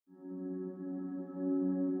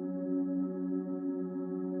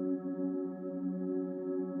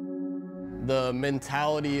The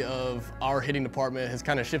mentality of our hitting department has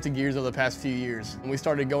kind of shifted gears over the past few years. And we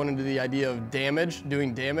started going into the idea of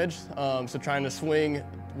doing damage, so trying to swing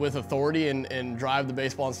with authority and drive the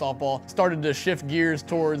baseball and softball. Started to shift gears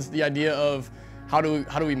towards the idea of how do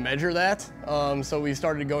we measure that? So we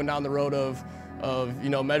started going down the road of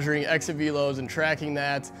measuring exit velos and tracking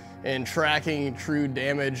that and tracking true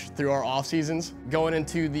damage through our off seasons. Going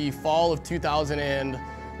into the fall of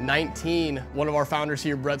 2019, one of our founders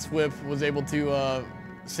here, Brett Swift, was able to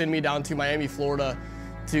send me down to Miami, Florida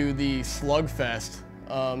to the Slugfest.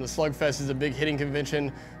 The Slugfest is a big hitting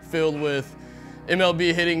convention filled with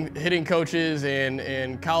MLB hitting coaches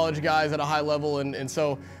and college guys at a high level, and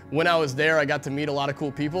so when I was there, I got to meet a lot of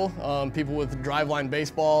cool people, people with driveline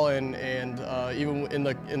baseball and even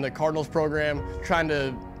in the Cardinals program, trying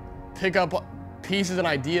to pick up pieces and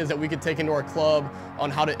ideas that we could take into our club on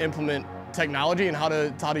how to implement technology and how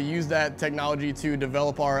to use that technology to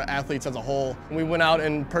develop our athletes as a whole. We went out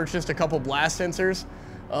and purchased a couple blast sensors.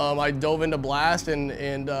 I dove into blast and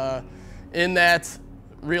in that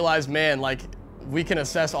realized, man, like, we can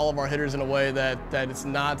assess all of our hitters in a way that it's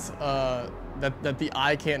not that the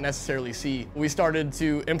eye can't necessarily see. We started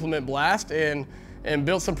to implement blast and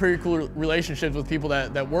built some pretty cool relationships with people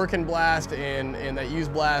that work in blast and that use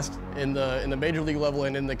blast in the major league level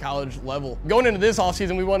and in the college level. Going into this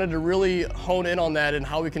offseason, we wanted to really hone in on that and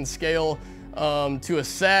how we can scale to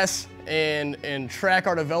assess and track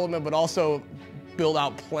our development, but also build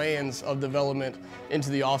out plans of development into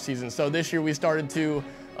the offseason. So this year we started to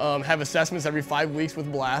have assessments every 5 weeks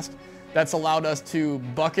with blast. That's allowed us to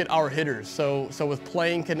bucket our hitters. So with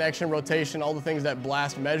playing, connection, rotation, all the things that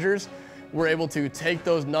blast measures, we're able to take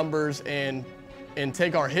those numbers and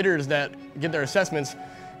take our hitters that get their assessments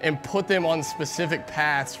and put them on specific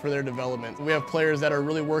paths for their development. We have players that are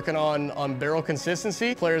really working on barrel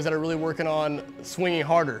consistency, players that are really working on swinging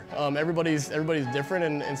harder. Everybody's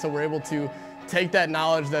different, and so we're able to take that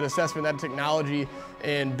knowledge, that assessment, that technology,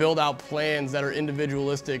 and build out plans that are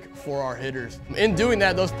individualistic for our hitters. In doing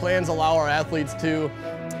that, those plans allow our athletes to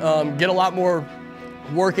get a lot more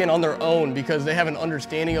work in on their own because they have an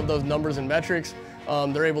understanding of those numbers and metrics.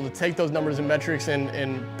 They're able to take those numbers and metrics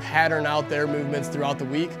and pattern out their movements throughout the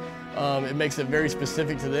week. It makes it very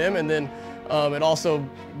specific to them, and then it also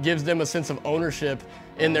gives them a sense of ownership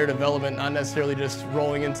in their development, not necessarily just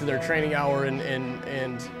rolling into their training hour and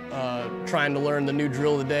trying to learn the new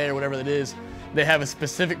drill of the day or whatever it is. They have a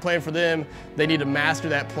specific plan for them. They need to master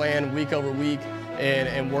that plan week over week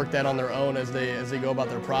and work that on their own as they go about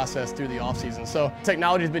their process through the off season. So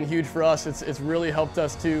technology has been huge for us. It's really helped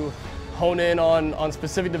us to hone in on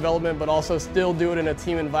specific development, but also still do it in a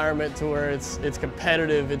team environment to where it's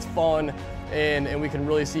competitive, it's fun, and we can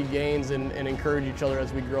really see gains and encourage each other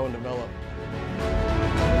as we grow and develop.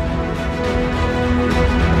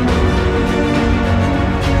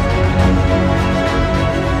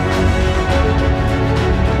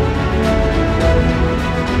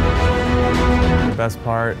 The best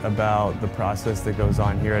part about the process that goes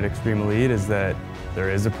on here at Extreme Elite is that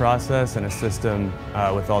there is a process and a system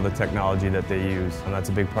with all the technology that they use. And that's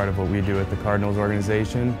a big part of what we do at the Cardinals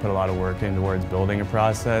organization, put a lot of work in towards building a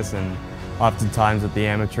process, and oftentimes at the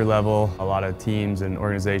amateur level, a lot of teams and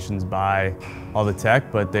organizations buy all the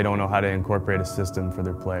tech, but they don't know how to incorporate a system for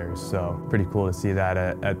their players. So pretty cool to see that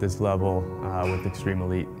at this level with Extreme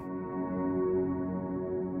Elite.